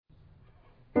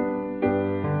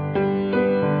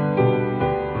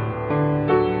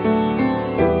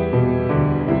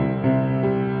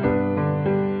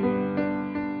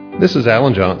This is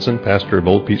Alan Johnson, pastor of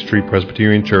Old Peachtree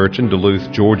Presbyterian Church in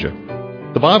Duluth, Georgia.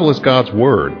 The Bible is God's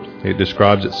Word. It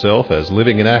describes itself as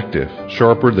living and active,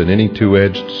 sharper than any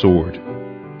two-edged sword.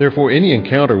 Therefore, any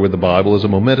encounter with the Bible is a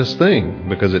momentous thing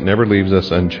because it never leaves us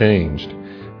unchanged.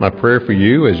 My prayer for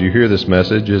you as you hear this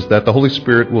message is that the Holy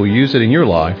Spirit will use it in your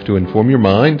life to inform your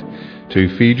mind,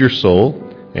 to feed your soul,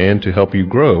 and to help you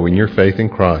grow in your faith in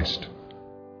Christ.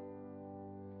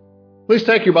 Please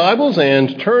take your Bibles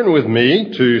and turn with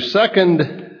me to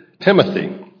 2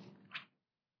 Timothy.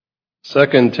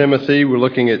 2 Timothy, we're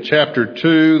looking at chapter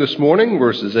 2 this morning,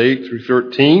 verses 8 through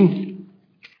 13.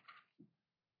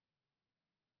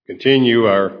 Continue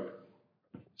our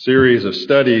series of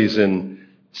studies in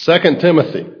 2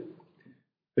 Timothy.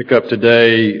 Pick up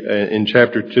today in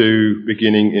chapter 2,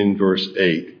 beginning in verse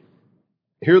 8.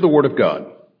 Hear the word of God.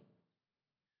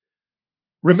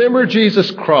 Remember Jesus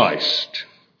Christ,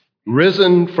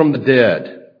 risen from the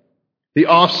dead, the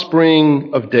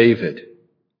offspring of David,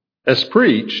 as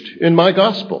preached in my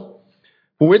gospel,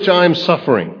 for which I am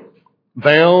suffering,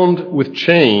 bound with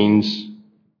chains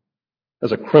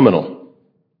as a criminal.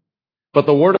 But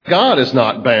the word of God is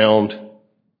not bound.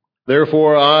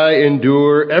 Therefore I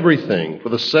endure everything for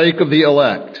the sake of the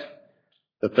elect,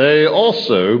 that they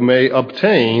also may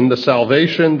obtain the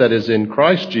salvation that is in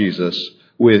Christ Jesus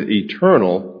with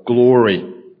eternal glory.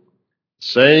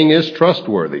 Saying is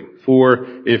trustworthy, for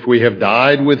if we have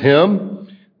died with him,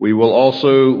 we will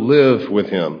also live with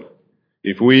him.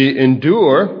 If we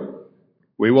endure,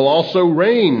 we will also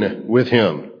reign with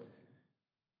him.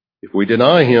 If we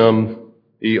deny him,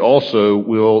 he also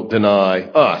will deny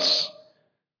us.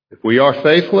 If we are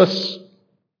faithless,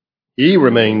 he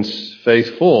remains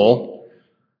faithful,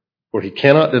 for he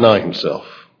cannot deny himself.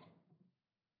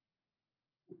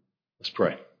 Let's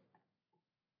pray.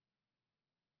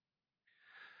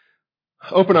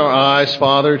 Open our eyes,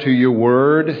 Father, to your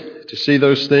word, to see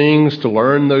those things, to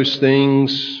learn those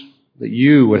things that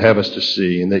you would have us to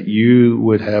see and that you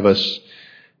would have us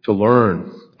to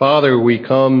learn. Father, we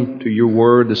come to your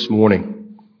word this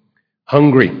morning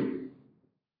hungry.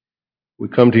 We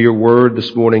come to your word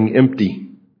this morning empty.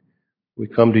 We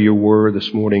come to your word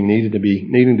this morning needing to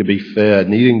be fed,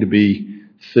 needing to be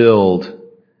filled,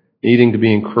 needing to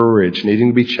be encouraged, needing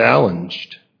to be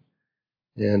challenged.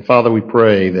 And Father, we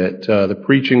pray that the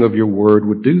preaching of your word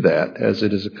would do that as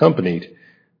it is accompanied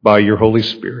by your Holy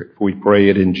Spirit. We pray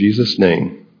it in Jesus'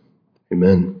 name.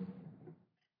 Amen.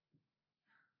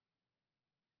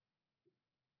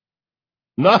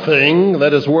 Nothing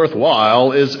that is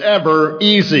worthwhile is ever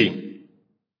easy.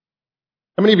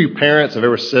 How many of you parents have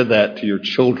ever said that to your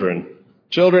children?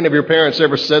 Children, have your parents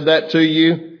ever said that to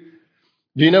you?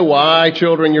 Do you know why,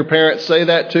 children, your parents say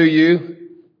that to you?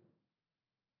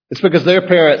 It's because their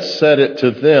parents said it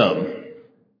to them.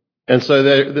 And so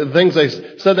the things they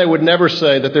said they would never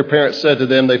say that their parents said to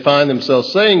them, they find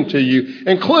themselves saying to you,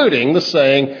 including the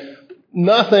saying,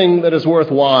 nothing that is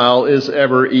worthwhile is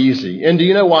ever easy. And do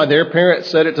you know why their parents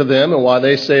said it to them and why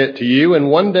they say it to you? And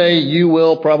one day you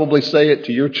will probably say it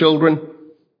to your children. Do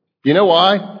you know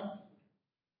why?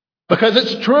 Because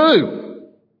it's true.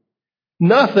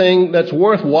 Nothing that's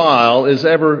worthwhile is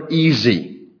ever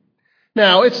easy.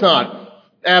 Now, it's not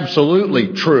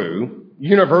absolutely true,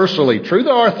 universally true.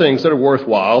 There are things that are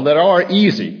worthwhile, that are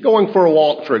easy. Going for a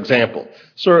walk, for example,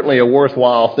 certainly a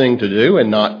worthwhile thing to do and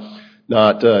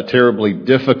not terribly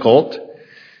difficult.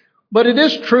 But it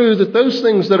is true that those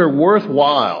things that are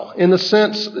worthwhile, in the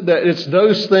sense that it's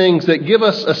those things that give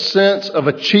us a sense of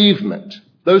achievement,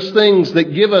 those things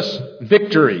that give us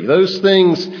victory, those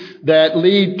things that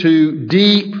lead to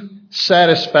deep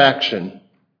satisfaction,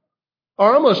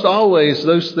 are almost always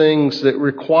those things that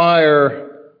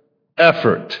require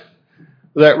effort,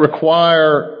 that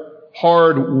require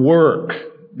hard work,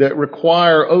 that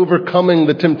require overcoming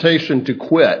the temptation to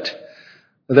quit,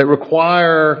 that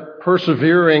require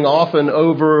persevering often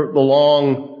over the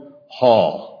long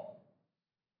haul.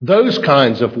 Those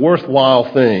kinds of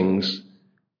worthwhile things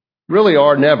really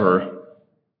are never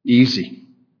easy.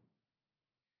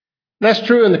 That's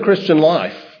true in the Christian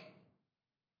life.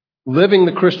 Living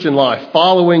the Christian life,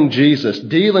 following Jesus,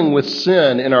 dealing with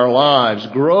sin in our lives,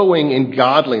 growing in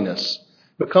godliness,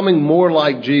 becoming more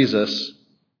like Jesus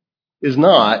is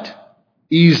not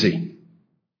easy.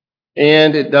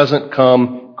 And it doesn't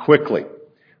come quickly.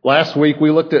 Last week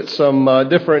we looked at some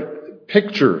different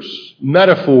pictures,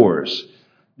 metaphors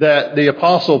that the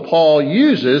Apostle Paul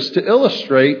uses to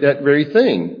illustrate that very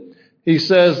thing. He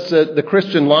says that the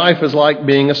Christian life is like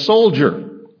being a soldier.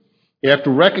 You have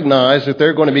to recognize that there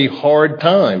are going to be hard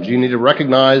times. You need to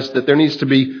recognize that there needs to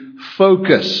be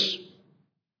focus,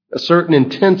 a certain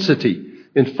intensity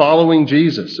in following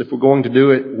Jesus if we're going to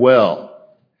do it well.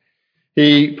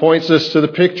 He points us to the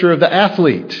picture of the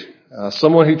athlete,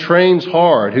 someone who trains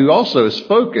hard, who also is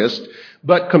focused,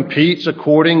 but competes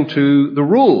according to the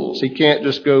rules. He can't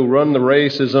just go run the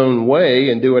race his own way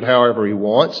and do it however he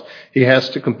wants. He has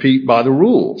to compete by the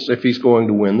rules if he's going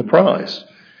to win the prize.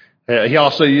 He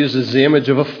also uses the image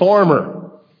of a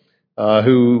farmer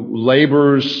who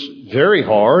labors very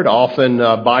hard, often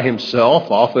by himself,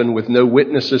 often with no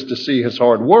witnesses to see his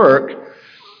hard work.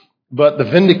 But the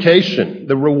vindication,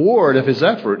 the reward of his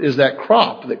effort is that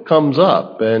crop that comes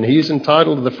up, and he's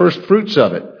entitled to the first fruits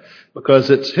of it because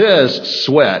it's his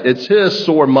sweat, it's his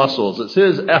sore muscles, it's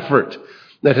his effort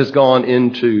that has gone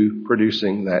into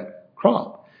producing that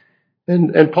crop.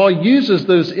 And Paul uses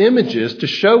those images to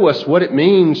show us what it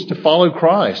means to follow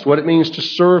Christ, what it means to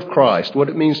serve Christ, what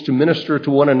it means to minister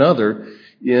to one another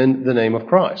in the name of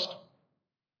Christ.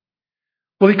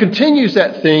 Well, he continues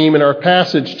that theme in our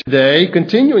passage today,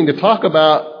 continuing to talk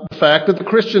about the fact that the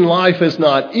Christian life is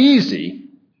not easy.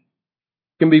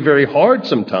 It can be very hard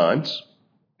sometimes.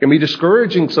 It can be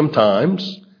discouraging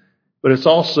sometimes, but it's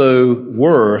also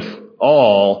worth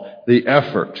all the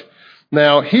effort.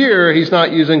 Now, here, he's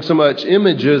not using so much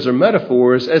images or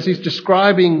metaphors as he's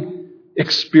describing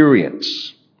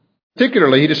experience.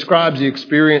 Particularly, he describes the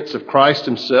experience of Christ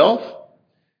himself.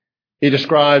 He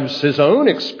describes his own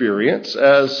experience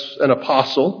as an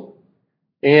apostle,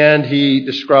 and he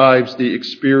describes the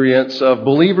experience of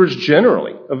believers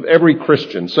generally, of every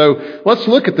Christian. So let's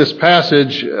look at this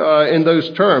passage in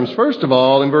those terms. First of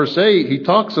all, in verse 8, he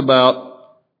talks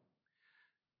about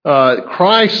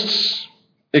Christ's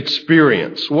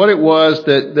experience, what it was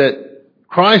that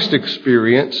Christ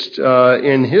experienced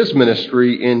in his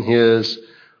ministry, in his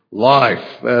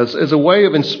life, as a way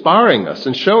of inspiring us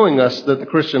and showing us that the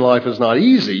Christian life is not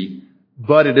easy,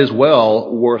 but it is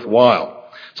well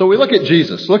worthwhile. So we look at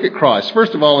Jesus, look at Christ.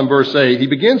 First of all, in verse 8, he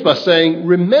begins by saying,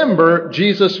 remember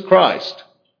Jesus Christ.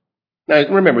 Now,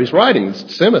 remember, he's writing this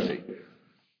to Timothy.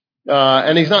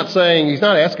 And he's not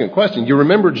asking a question. You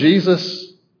remember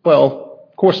Jesus? Well,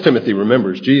 of course Timothy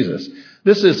remembers Jesus.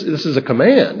 This is a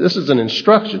command. This is an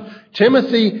instruction.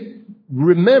 Timothy,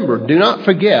 remember, do not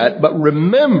forget, but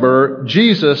remember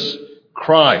Jesus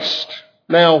Christ.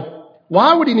 Now,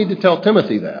 why would he need to tell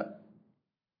Timothy that?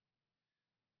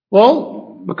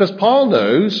 Well, because Paul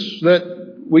knows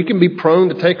that we can be prone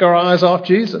to take our eyes off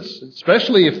Jesus,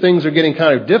 especially if things are getting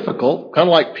kind of difficult, kind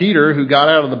of like Peter who got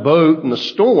out of the boat in the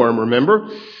storm, remember?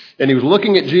 And he was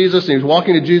looking at Jesus and he was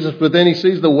walking to Jesus, but then he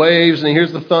sees the waves and he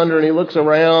hears the thunder and he looks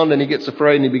around and he gets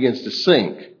afraid and he begins to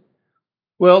sink.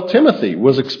 Well, Timothy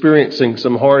was experiencing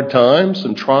some hard times,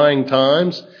 some trying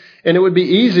times, and it would be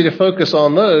easy to focus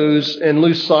on those and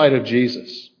lose sight of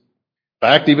Jesus. In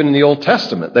fact, even in the Old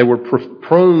Testament, they were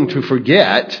prone to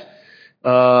forget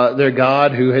their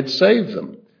God who had saved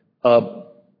them.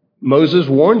 Moses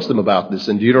warns them about this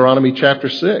in Deuteronomy chapter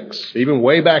 6. Even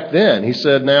way back then, he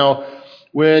said, now,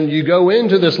 when you go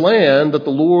into this land that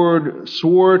the Lord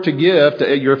swore to give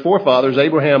to your forefathers,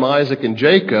 Abraham, Isaac, and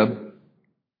Jacob,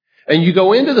 and you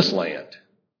go into this land,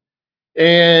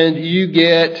 and you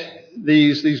get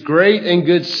these great and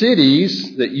good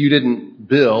cities that you didn't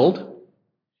build,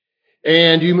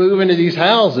 and you move into these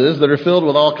houses that are filled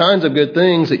with all kinds of good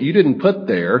things that you didn't put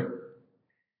there.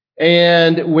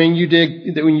 And when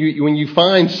you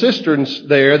find cisterns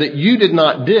there that you did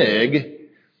not dig,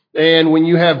 and when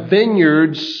you have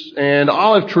vineyards and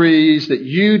olive trees that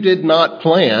you did not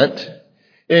plant,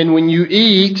 and when you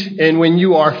eat and when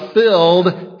you are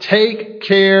filled, take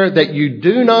care that you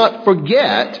do not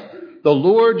forget the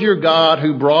Lord your God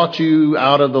who brought you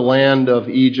out of the land of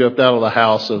Egypt, out of the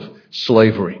house of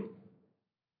slavery.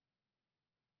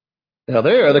 Now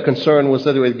there, the concern was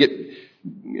that it would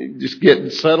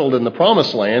get settled in the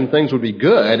promised land, things would be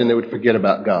good, and they would forget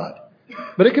about God.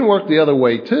 But it can work the other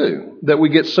way too, that we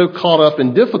get so caught up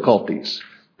in difficulties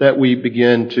that we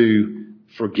begin to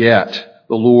forget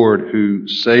the Lord who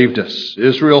saved us.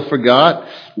 Israel forgot.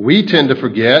 We tend to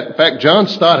forget. In fact, John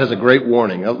Stott has a great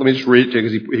warning. Let me just read it to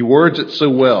you because he words it so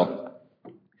well.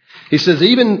 He says,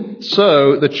 even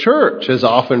so, the church has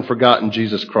often forgotten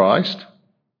Jesus Christ,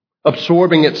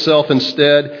 absorbing itself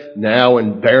instead now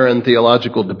in barren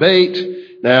theological debate,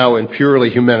 now in purely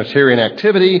humanitarian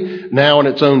activity, now in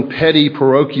its own petty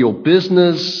parochial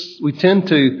business. We tend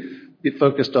to get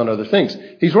focused on other things.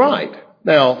 He's right.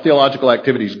 Now, theological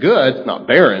activity is good, not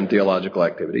barren theological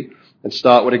activity, and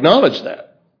Stott would acknowledge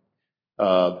that.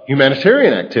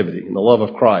 Humanitarian activity in the love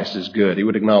of Christ is good. He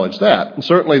would acknowledge that. And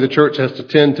certainly the church has to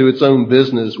tend to its own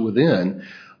business within,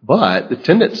 but the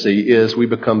tendency is we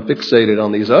become fixated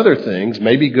on these other things,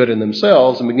 maybe good in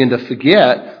themselves, and begin to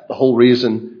forget the whole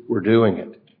reason we're doing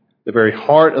it. The very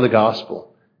heart of the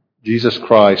gospel, Jesus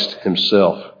Christ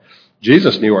himself.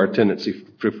 Jesus knew our tendency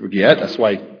to forget. That's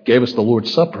why he gave us the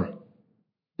Lord's Supper.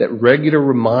 That regular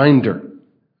reminder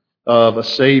of a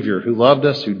Savior who loved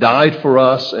us, who died for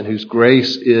us, and whose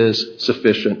grace is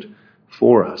sufficient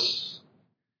for us.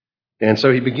 And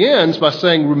so he begins by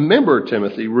saying, remember,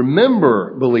 Timothy,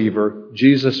 remember, believer,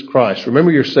 Jesus Christ.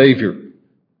 Remember your Savior.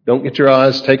 Don't get your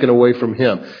eyes taken away from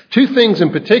him. Two things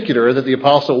in particular that the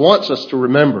apostle wants us to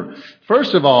remember.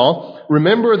 First of all,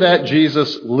 remember that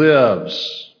Jesus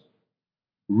lives,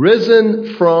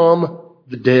 risen from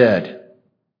the dead.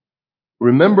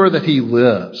 Remember that he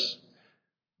lives.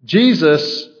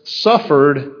 Jesus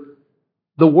suffered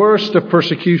the worst of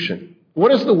persecution.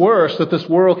 What is the worst that this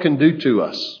world can do to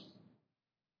us?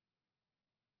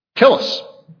 Kill us.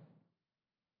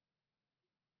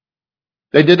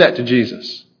 They did that to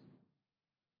Jesus.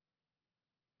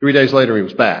 3 days later, he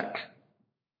was back.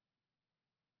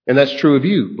 And that's true of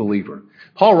you, believer.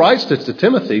 Paul writes this to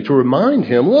Timothy to remind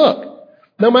him, look,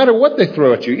 no matter what they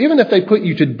throw at you, even if they put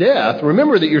you to death,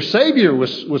 remember that your Savior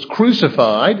was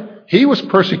crucified. He was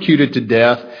persecuted to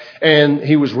death, and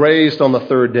he was raised on the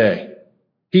third day.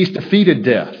 He's defeated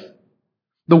death.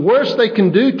 The worst they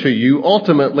can do to you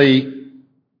ultimately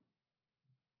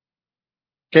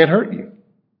can't hurt you.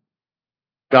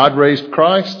 God raised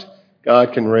Christ.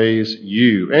 God can raise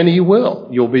you, and he will.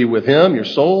 You'll be with him, your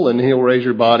soul, and he'll raise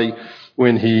your body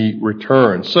when he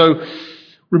returns. So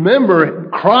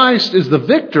remember, Christ is the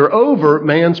victor over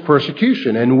man's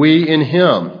persecution, and we in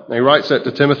him. And he writes that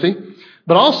to Timothy.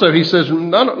 But also he says,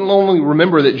 not only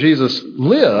remember that Jesus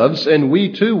lives, and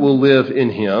we too will live in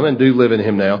him, and do live in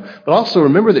him now, but also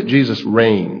remember that Jesus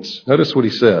reigns. Notice what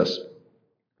he says.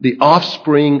 The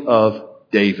offspring of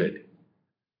David.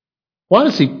 Why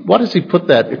does he put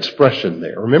that expression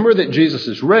there? Remember that Jesus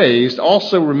is raised.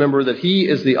 Also remember that he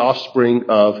is the offspring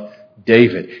of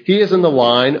David. He is in the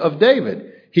line of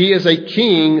David. He is a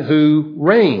king who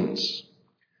reigns.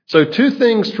 So two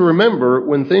things to remember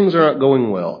when things are not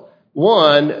going well.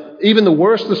 One, even the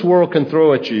worst this world can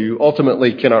throw at you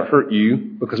ultimately cannot hurt you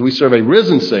because we serve a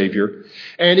risen Savior.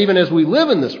 And even as we live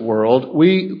in this world,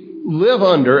 we live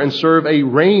under and serve a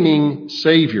reigning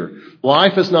Savior.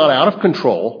 Life is not out of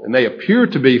control. It may appear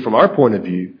to be from our point of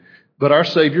view, but our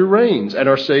Savior reigns and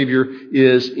our Savior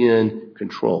is in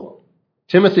control.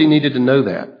 Timothy needed to know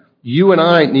that. You and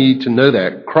I need to know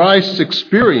that. Christ's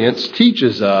experience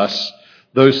teaches us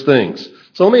those things.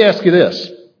 So let me ask you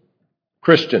this,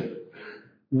 Christian.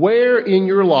 Where in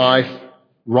your life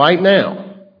right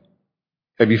now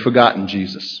have you forgotten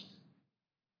Jesus?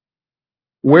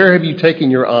 Where have you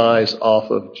taken your eyes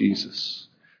off of Jesus?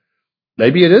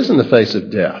 Maybe it is in the face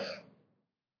of death.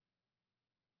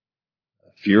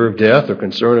 Fear of death or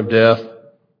concern of death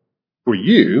for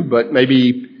you, but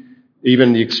maybe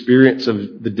even the experience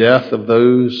of the death of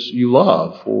those you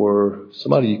love or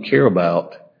somebody you care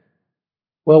about.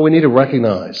 Well, we need to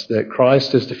recognize that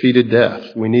Christ has defeated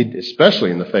death. We need,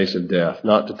 especially in the face of death,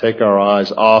 not to take our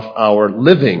eyes off our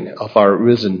living, off our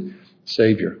risen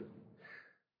Savior.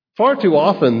 Far too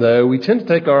often, though, we tend to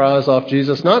take our eyes off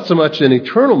Jesus, not so much in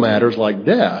eternal matters like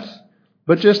death,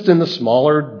 but just in the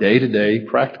smaller day-to-day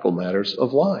practical matters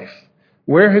of life.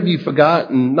 Where have you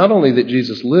forgotten not only that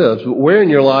Jesus lives, but where in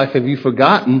your life have you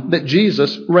forgotten that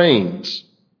Jesus reigns?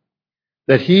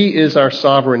 That he is our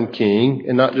sovereign king,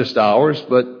 and not just ours,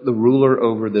 but the ruler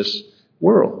over this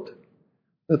world.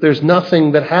 That there's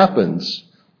nothing that happens,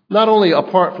 not only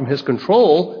apart from his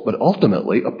control, but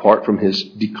ultimately apart from his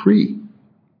decree.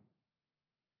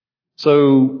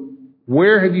 So,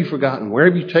 where have you forgotten? Where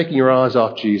have you taken your eyes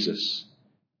off Jesus?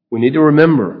 We need to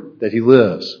remember that he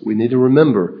lives. We need to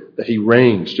remember that he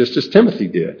reigns, just as Timothy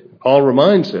did. Paul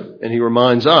reminds him, and he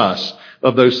reminds us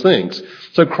of those things.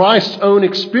 So Christ's own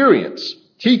experience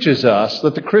teaches us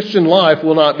that the Christian life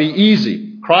will not be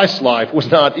easy. Christ's life was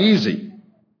not easy,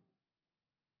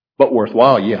 but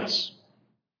worthwhile, yes.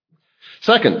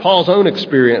 Second, Paul's own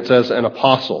experience as an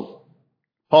apostle.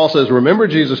 Paul says, remember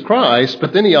Jesus Christ,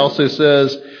 but then he also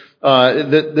says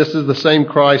that this is the same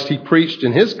Christ he preached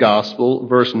in his gospel.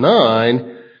 Verse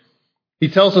 9, he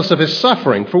tells us of his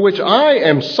suffering, for which I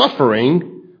am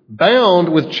suffering,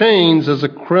 bound with chains as a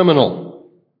criminal.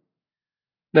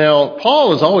 Now,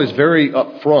 Paul is always very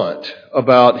upfront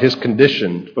about his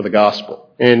condition for the gospel,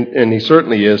 and he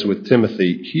certainly is with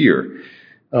Timothy here.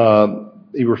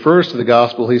 He refers to the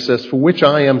gospel, he says, for which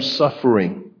I am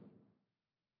suffering.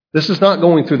 This is not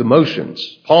going through the motions.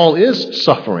 Paul is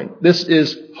suffering. This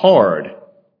is hard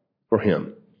for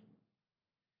him.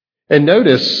 And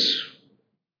notice,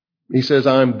 he says,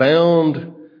 I'm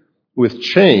bound with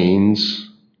chains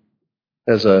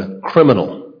as a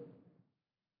criminal.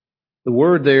 The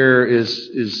word there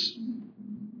is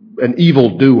an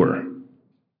evildoer.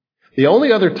 The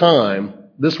only other time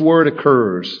this word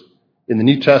occurs in the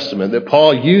New Testament that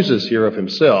Paul uses here of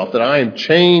himself, that I am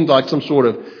chained like some sort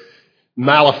of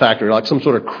malefactor, like some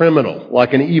sort of criminal,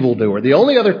 like an evildoer. The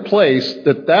only other place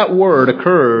that word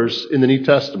occurs in the New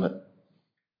Testament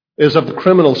is of the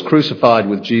criminals crucified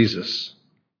with Jesus.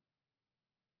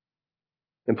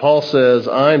 And Paul says,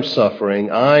 I'm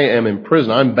suffering, I am in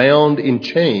prison, I'm bound in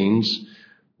chains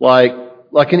like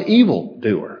an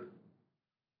evildoer.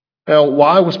 Now,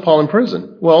 why was Paul in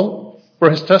prison? Well, for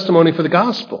his testimony for the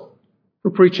gospel, for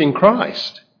preaching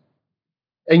Christ.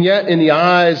 And yet, in the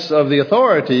eyes of the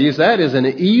authorities, that is an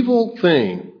evil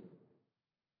thing.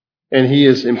 And he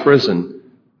is in prison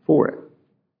for it.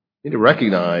 We need to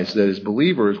recognize that as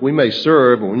believers, we may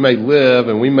serve and we may live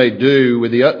and we may do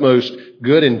with the utmost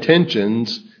good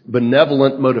intentions,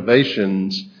 benevolent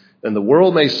motivations, and the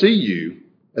world may see you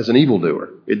as an evildoer.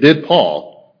 It did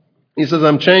Paul. He says,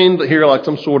 I'm chained here like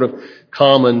some sort of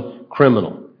common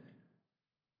criminal.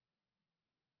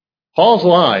 Paul's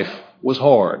life was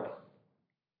hard.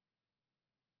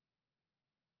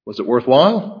 Was it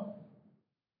worthwhile?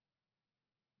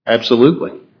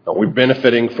 Absolutely. We're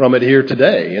benefiting from it here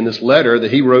today in this letter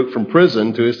that he wrote from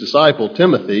prison to his disciple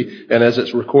Timothy, and as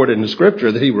it's recorded in the Scripture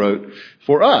that he wrote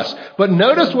for us. But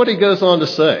notice what he goes on to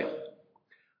say.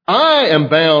 I am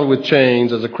bound with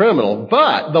chains as a criminal,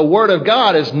 but the Word of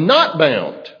God is not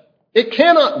bound. It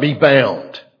cannot be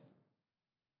bound.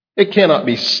 It cannot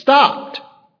be stopped.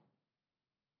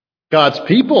 God's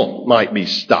people might be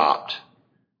stopped.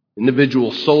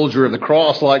 Individual soldier of the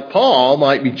cross like Paul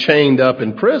might be chained up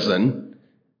in prison.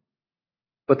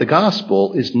 But the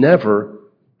gospel is never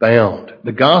bound.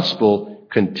 The gospel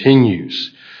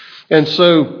continues. And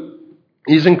so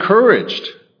he's encouraged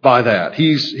by that.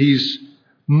 He's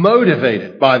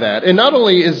motivated by that. And not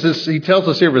only is this, he tells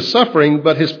us here of his suffering,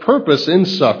 but his purpose in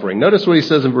suffering. Notice what he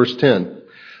says in verse 10.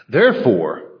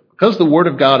 Therefore, because the word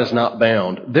of God is not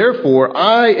bound, therefore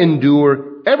I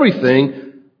endure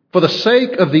everything for the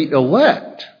sake of the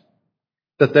elect,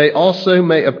 that they also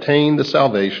may obtain the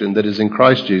salvation that is in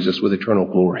Christ Jesus with eternal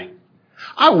glory.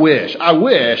 I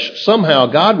wish somehow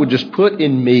God would just put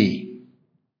in me,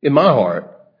 in my heart,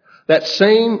 that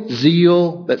same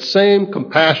zeal, that same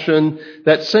compassion,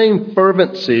 that same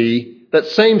fervency, that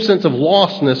same sense of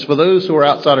lostness for those who are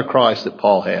outside of Christ that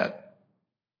Paul had.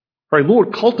 Pray,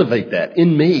 Lord, cultivate that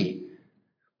in me.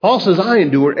 Paul says, I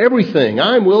endure everything.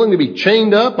 I'm willing to be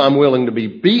chained up. I'm willing to be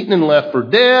beaten and left for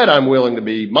dead. I'm willing to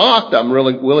be mocked. I'm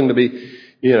willing to be,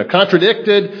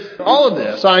 contradicted. All of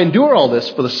this. I endure all this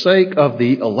for the sake of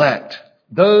the elect.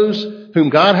 Those whom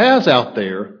God has out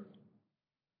there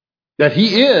that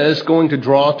he is going to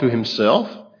draw to himself,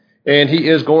 and he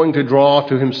is going to draw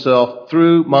to himself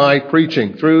through my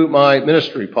preaching, through my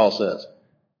ministry, Paul says.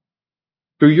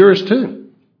 Through yours too.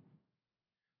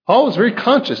 Paul was very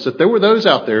conscious that there were those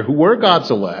out there who were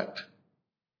God's elect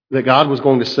that God was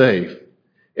going to save.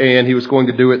 And he was going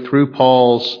to do it through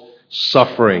Paul's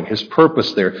suffering, his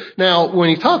purpose there. Now, when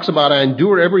he talks about I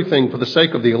endure everything for the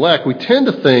sake of the elect, we tend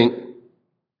to think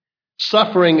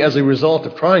suffering as a result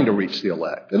of trying to reach the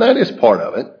elect. And that is part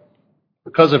of it.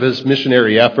 Because of his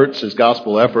missionary efforts, his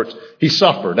gospel efforts, he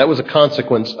suffered. That was a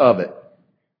consequence of it.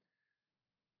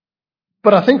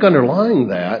 But I think underlying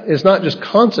that is not just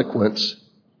consequence,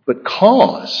 but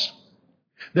cause.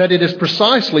 That it is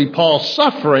precisely Paul's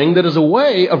suffering that is a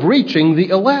way of reaching the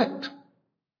elect.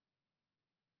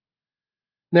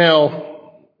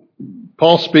 Now,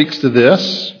 Paul speaks to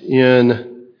this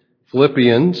in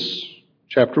Philippians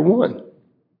chapter 1.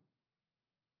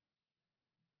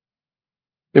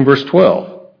 In verse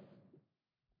 12,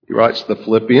 he writes to the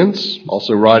Philippians,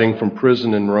 also writing from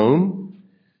prison in Rome.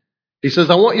 He says,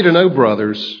 I want you to know,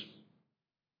 brothers,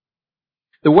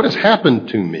 that what has happened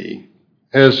to me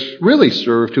has really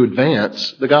served to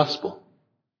advance the gospel,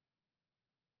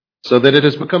 so that it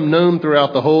has become known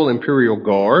throughout the whole imperial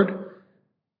guard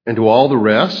and to all the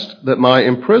rest that my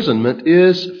imprisonment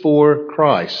is for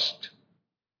Christ.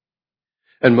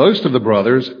 And most of the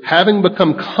brothers, having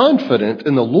become confident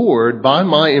in the Lord by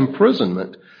my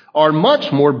imprisonment, are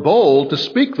much more bold to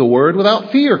speak the word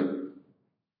without fear.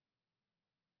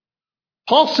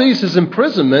 Paul sees his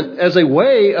imprisonment as a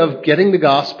way of getting the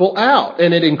gospel out,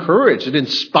 and it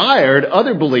inspired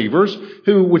other believers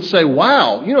who would say,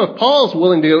 wow, if Paul's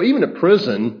willing to go even to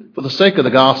prison for the sake of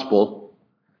the gospel,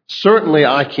 certainly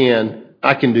I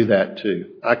can do that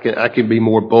too. I can be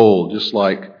more bold, just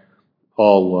like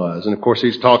Paul was. And of course,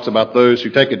 he talks about those who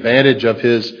take advantage of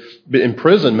his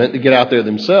imprisonment to get out there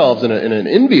themselves in an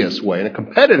envious way, in a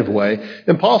competitive way.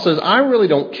 And Paul says, I really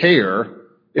don't care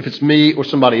if it's me or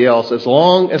somebody else, as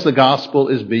long as the gospel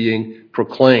is being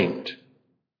proclaimed.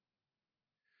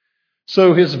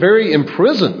 So his very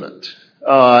imprisonment,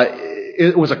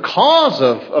 it was a cause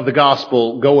of the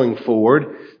gospel going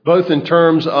forward, both in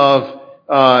terms of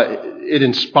it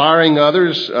inspiring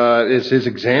others as his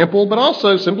example, but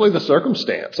also simply the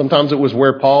circumstance. Sometimes it was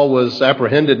where Paul was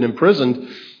apprehended and imprisoned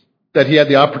that he had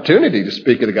the opportunity to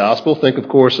speak of the gospel. Think, of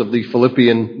course, of the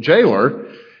Philippian jailer.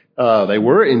 They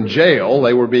were in jail.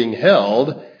 They were being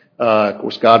held. Of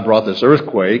course, God brought this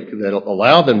earthquake that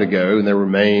allowed them to go, and they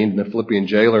remained. And the Philippian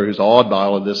jailer, who's awed by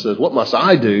all of this, says, what must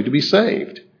I do to be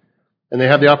saved? And they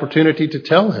have the opportunity to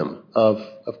tell him of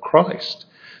Christ.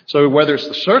 So whether it's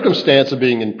the circumstance of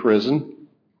being in prison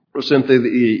or simply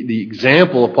the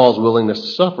example of Paul's willingness to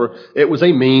suffer, it was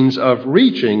a means of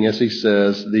reaching, as he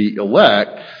says, the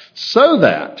elect, so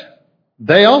that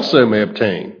they also may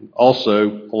obtain,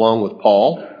 also along with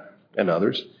Paul and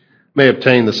others, may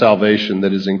obtain the salvation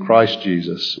that is in Christ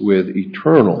Jesus with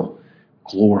eternal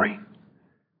glory.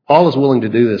 Paul is willing to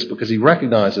do this because he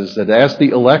recognizes that as the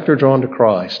elect are drawn to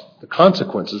Christ, the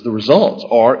consequences, the results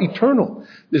are eternal.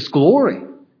 This glory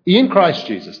in Christ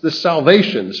Jesus, this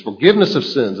salvation, this forgiveness of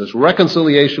sins, this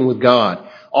reconciliation with God,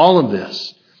 all of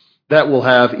this, that will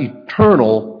have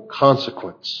eternal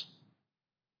consequence.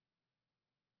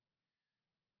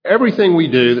 Everything we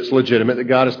do that's legitimate, that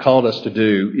God has called us to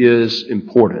do, is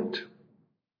important.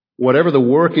 Whatever the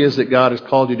work is that God has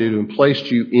called you to do and placed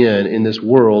you in this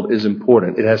world is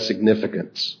important. It has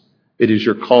significance. It is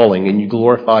your calling, and you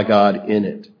glorify God in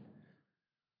it.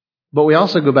 But we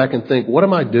also go back and think, what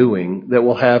am I doing that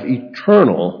will have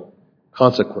eternal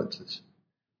consequences?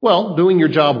 Well, doing your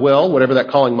job well, whatever that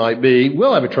calling might be,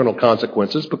 will have eternal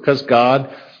consequences because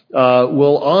God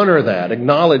will honor that,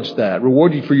 acknowledge that,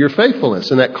 reward you for your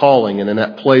faithfulness in that calling and in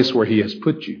that place where He has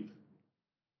put you.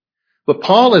 But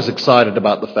Paul is excited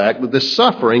about the fact that this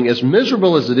suffering, as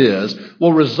miserable as it is,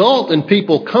 will result in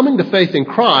people coming to faith in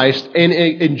Christ and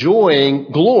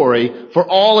enjoying glory for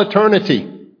all eternity.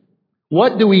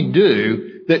 What do we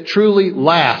do that truly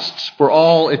lasts for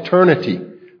all eternity?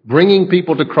 Bringing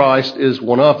people to Christ is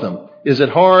one of them. Is it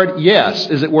hard? Yes.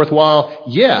 Is it worthwhile?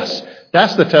 Yes.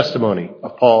 That's the testimony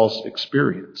of Paul's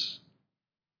experience.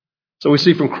 So we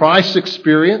see from Christ's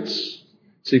experience,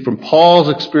 see from Paul's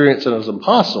experience as an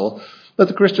apostle, that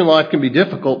the Christian life can be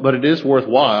difficult, but it is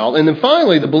worthwhile. And then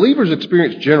finally, the believer's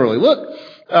experience generally. Look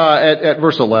at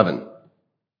verse 11.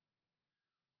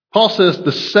 Paul says,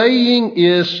 the saying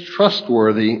is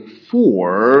trustworthy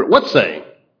for, what saying?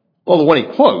 Well, the one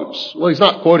he quotes. Well, he's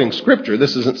not quoting Scripture.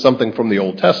 This isn't something from the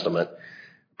Old Testament.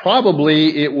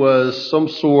 Probably it was some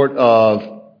sort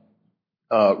of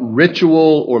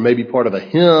ritual or maybe part of a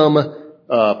hymn,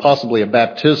 possibly a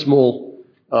baptismal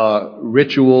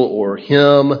ritual or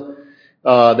hymn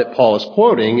that Paul is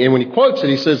quoting. And when he quotes it,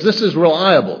 he says, this is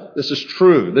reliable. This is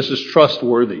true. This is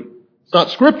trustworthy. It's not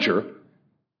Scripture,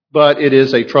 but it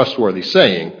is a trustworthy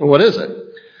saying. And what is it?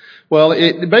 Well,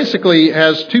 it basically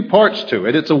has two parts to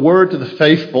it. It's a word to the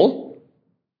faithful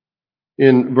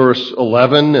in verse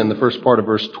 11 and the first part of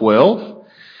verse 12.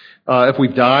 If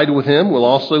we've died with Him, we'll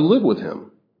also live with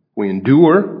Him. If we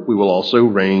endure, we will also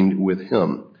reign with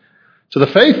Him. To the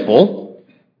faithful,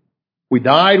 we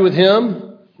died with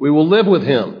Him, we will live with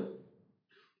Him.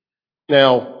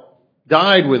 Now,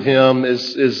 died with Him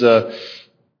is a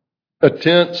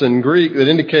tense in Greek that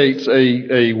indicates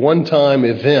a one-time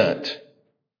event,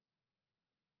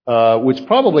 which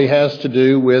probably has to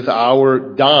do with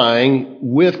our dying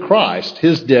with Christ,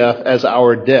 His death as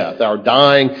our death, our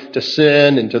dying to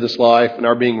sin and to this life, and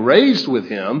our being raised with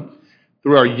Him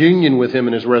through our union with Him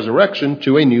in His resurrection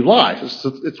to a new life.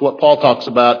 It's what Paul talks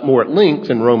about more at length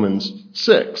in Romans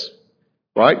 6,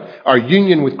 right? Our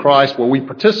union with Christ where we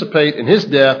participate in His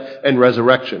death and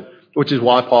resurrection, which is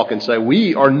why Paul can say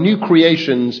we are new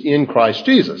creations in Christ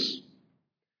Jesus.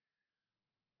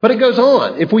 But it goes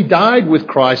on. If we died with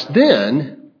Christ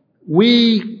then,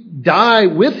 we die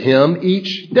with Him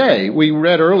each day. We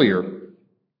read earlier,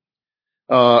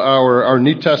 our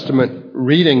New Testament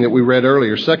reading that we read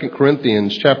earlier, 2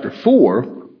 Corinthians chapter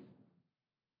 4.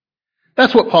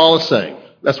 That's what Paul is saying.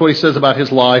 That's what he says about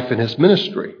his life and his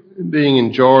ministry, being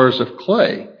in jars of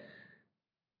clay.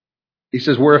 He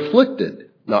says, we're afflicted,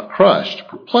 not crushed,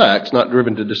 perplexed, not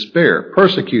driven to despair,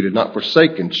 persecuted, not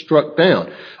forsaken, struck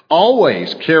down,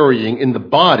 always carrying in the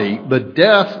body the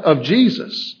death of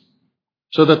Jesus,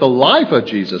 so that the life of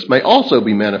Jesus may also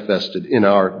be manifested in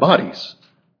our bodies.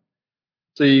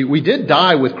 See, we did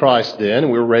die with Christ then,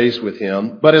 and we were raised with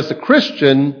him. But as a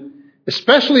Christian,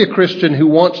 especially a Christian who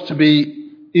wants to be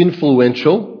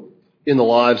influential in the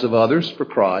lives of others for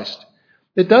Christ,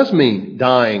 it does mean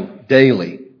dying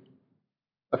daily,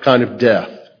 a kind of death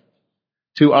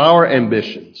to our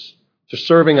ambitions, to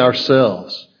serving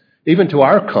ourselves, even to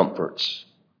our comforts,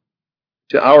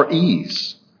 to our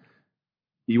ease.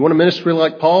 You want a ministry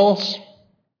like Paul's?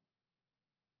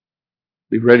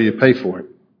 Be ready to pay for it.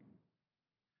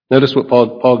 Notice what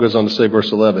Paul goes on to say,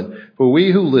 verse 11. For we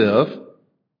who live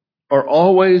are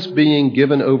always being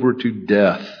given over to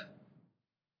death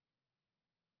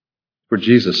for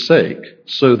Jesus' sake,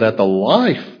 so that the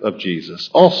life of Jesus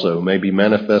also may be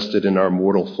manifested in our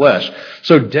mortal flesh.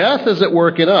 So death is at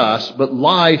work in us, but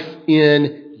life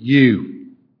in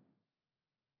you.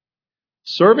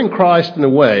 Serving Christ in a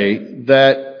way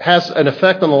that has an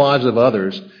effect on the lives of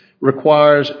others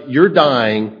requires your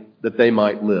dying that they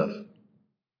might live.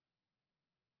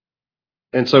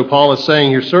 And so Paul is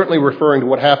saying here, certainly referring to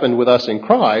what happened with us in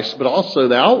Christ, but also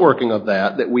the outworking of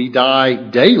that we die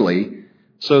daily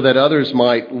so that others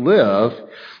might live.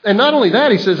 And not only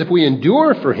that, he says, if we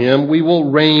endure for him, we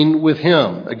will reign with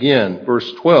him. Again,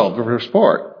 verse 12, the first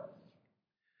part.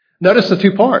 Notice the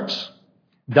two parts.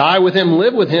 Die with him,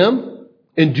 live with him.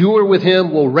 Endure with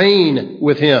him, will reign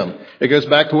with him. It goes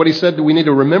back to what he said that we need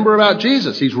to remember about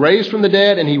Jesus. He's raised from the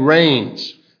dead and he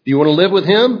reigns. Do you want to live with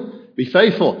him? Be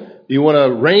faithful. Do you want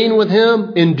to reign with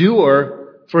him?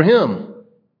 Endure for him.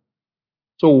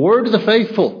 So a word to the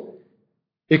faithful.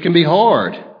 It can be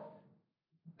hard.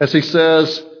 As he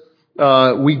says,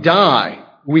 we die.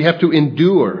 We have to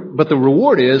endure. But the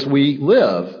reward is we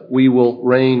live. We will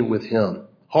reign with him.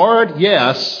 Hard?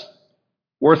 Yes.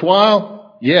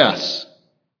 Worthwhile? Yes.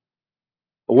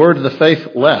 A word to the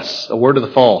faithless. A word to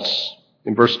the false.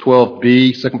 In verse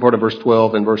 12b, second part of verse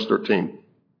 12 and verse 13.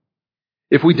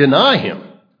 If we deny him,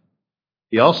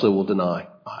 he also will deny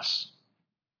us.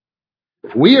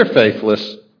 If we are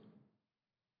faithless,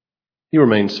 he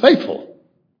remains faithful.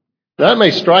 That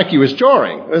may strike you as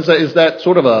jarring. Is that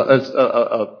sort of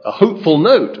a hopeful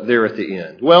note there at the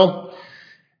end? Well,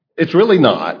 it's really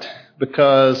not,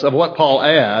 because of what Paul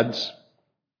adds,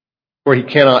 where he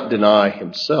cannot deny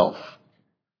himself.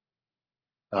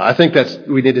 I think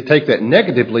we need to take that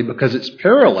negatively, because its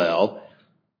parallel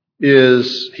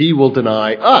is he will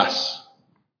deny us.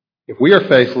 If we are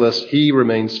faithless, he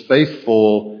remains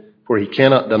faithful, for he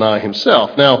cannot deny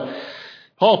himself. Now,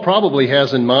 Paul probably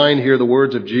has in mind here the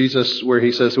words of Jesus where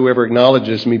he says, whoever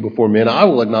acknowledges me before men, I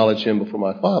will acknowledge him before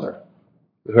my Father.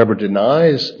 Whoever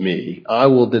denies me, I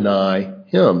will deny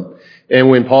him. And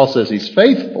when Paul says he's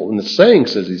faithful, and the saying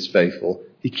says he's faithful,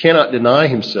 he cannot deny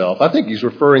himself. I think he's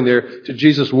referring there to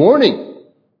Jesus' warning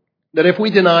that if we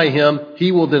deny him,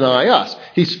 he will deny us.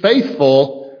 He's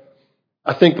faithful.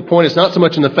 I think the point is not so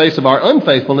much in the face of our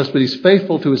unfaithfulness, but he's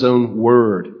faithful to his own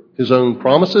word, his own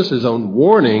promises, his own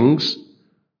warnings,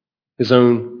 his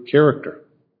own character.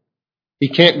 He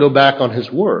can't go back on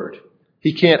his word.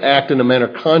 He can't act in a manner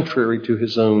contrary to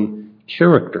his own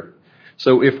character.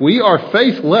 So if we are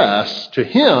faithless to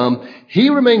him,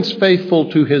 he remains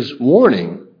faithful to his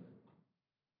warning.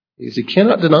 He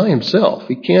cannot deny himself.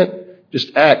 He can't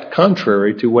just act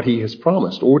contrary to what he has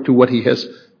promised or to what he has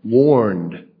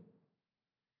warned.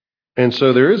 And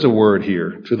so there is a word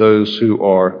here to those who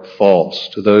are false,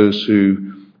 to those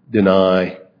who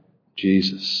deny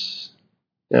Jesus.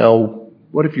 Now,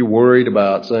 what if you're worried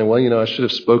about saying, well, I should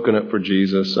have spoken up for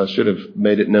Jesus. I should have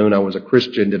made it known I was a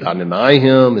Christian. Did I deny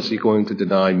him? Is he going to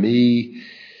deny me?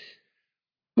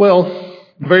 Well,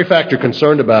 the very fact you're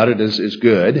concerned about it is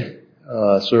good.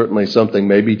 Certainly something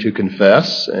maybe to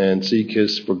confess and seek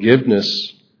his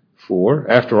forgiveness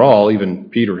for. After all, even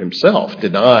Peter himself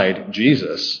denied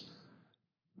Jesus.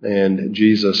 And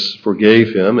Jesus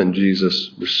forgave him, and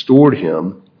Jesus restored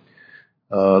him.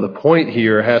 The point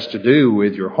here has to do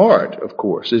with your heart, of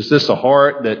course. Is this a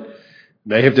heart that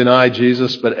may have denied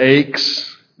Jesus but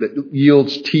aches, that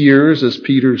yields tears as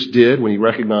Peter's did when he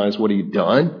recognized what he'd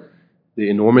done,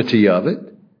 the enormity of it?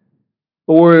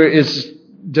 Or is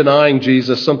denying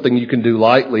Jesus something you can do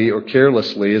lightly or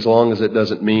carelessly as long as it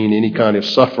doesn't mean any kind of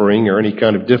suffering or any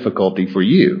kind of difficulty for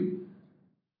you?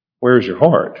 Where's your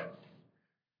heart?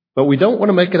 But we don't want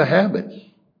to make it a habit.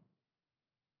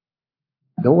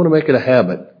 Don't want to make it a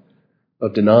habit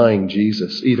of denying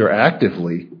Jesus, either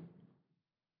actively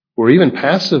or even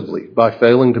passively by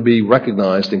failing to be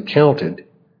recognized and counted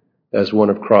as one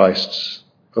of Christ's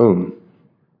own.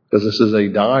 Because this is a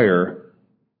dire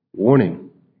warning.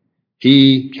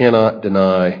 He cannot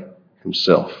deny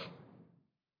himself.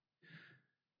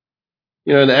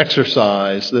 In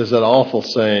exercise, there's that awful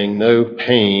saying, no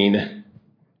pain,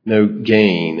 no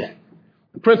gain.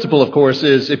 The principle, of course,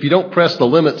 is if you don't press the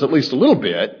limits at least a little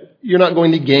bit, you're not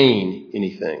going to gain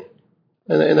anything.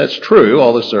 And that's true,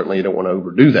 although certainly you don't want to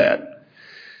overdo that.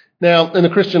 Now, in the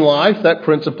Christian life, that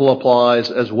principle applies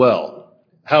as well.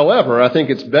 However, I think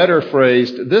it's better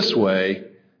phrased this way: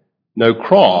 no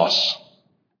cross,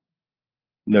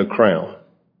 no crown.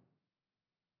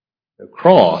 No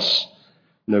cross,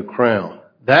 no crown.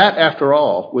 That, after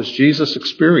all, was Jesus'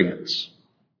 experience.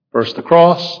 First the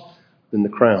cross, then the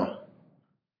crown.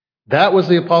 That was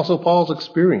the Apostle Paul's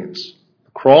experience.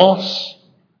 The cross,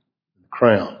 the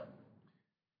crown.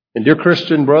 And dear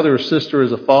Christian brother or sister,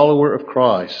 as a follower of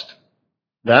Christ,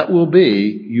 that will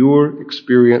be your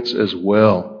experience as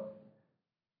well.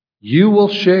 You will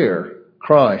share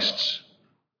Christ's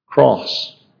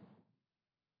cross.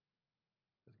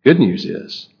 The good news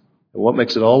is, and what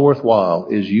makes it all worthwhile,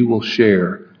 is you will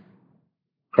share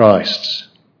Christ's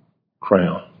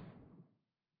crown.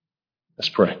 Let's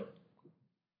pray.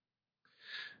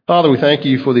 Father, we thank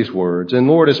you for these words. And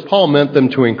Lord, as Paul meant them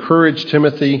to encourage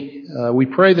Timothy, we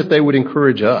pray that they would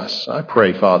encourage us. I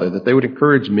pray, Father, that they would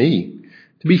encourage me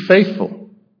to be faithful,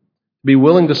 to be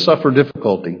willing to suffer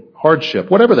difficulty,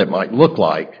 hardship, whatever that might look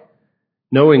like,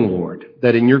 knowing, Lord,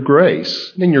 that in your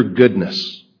grace and in your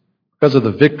goodness, because of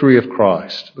the victory of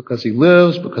Christ, because he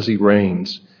lives, because he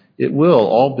reigns, it will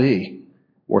all be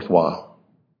worthwhile.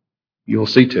 You will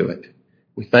see to it.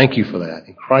 We thank you for that.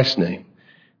 In Christ's name,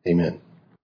 amen.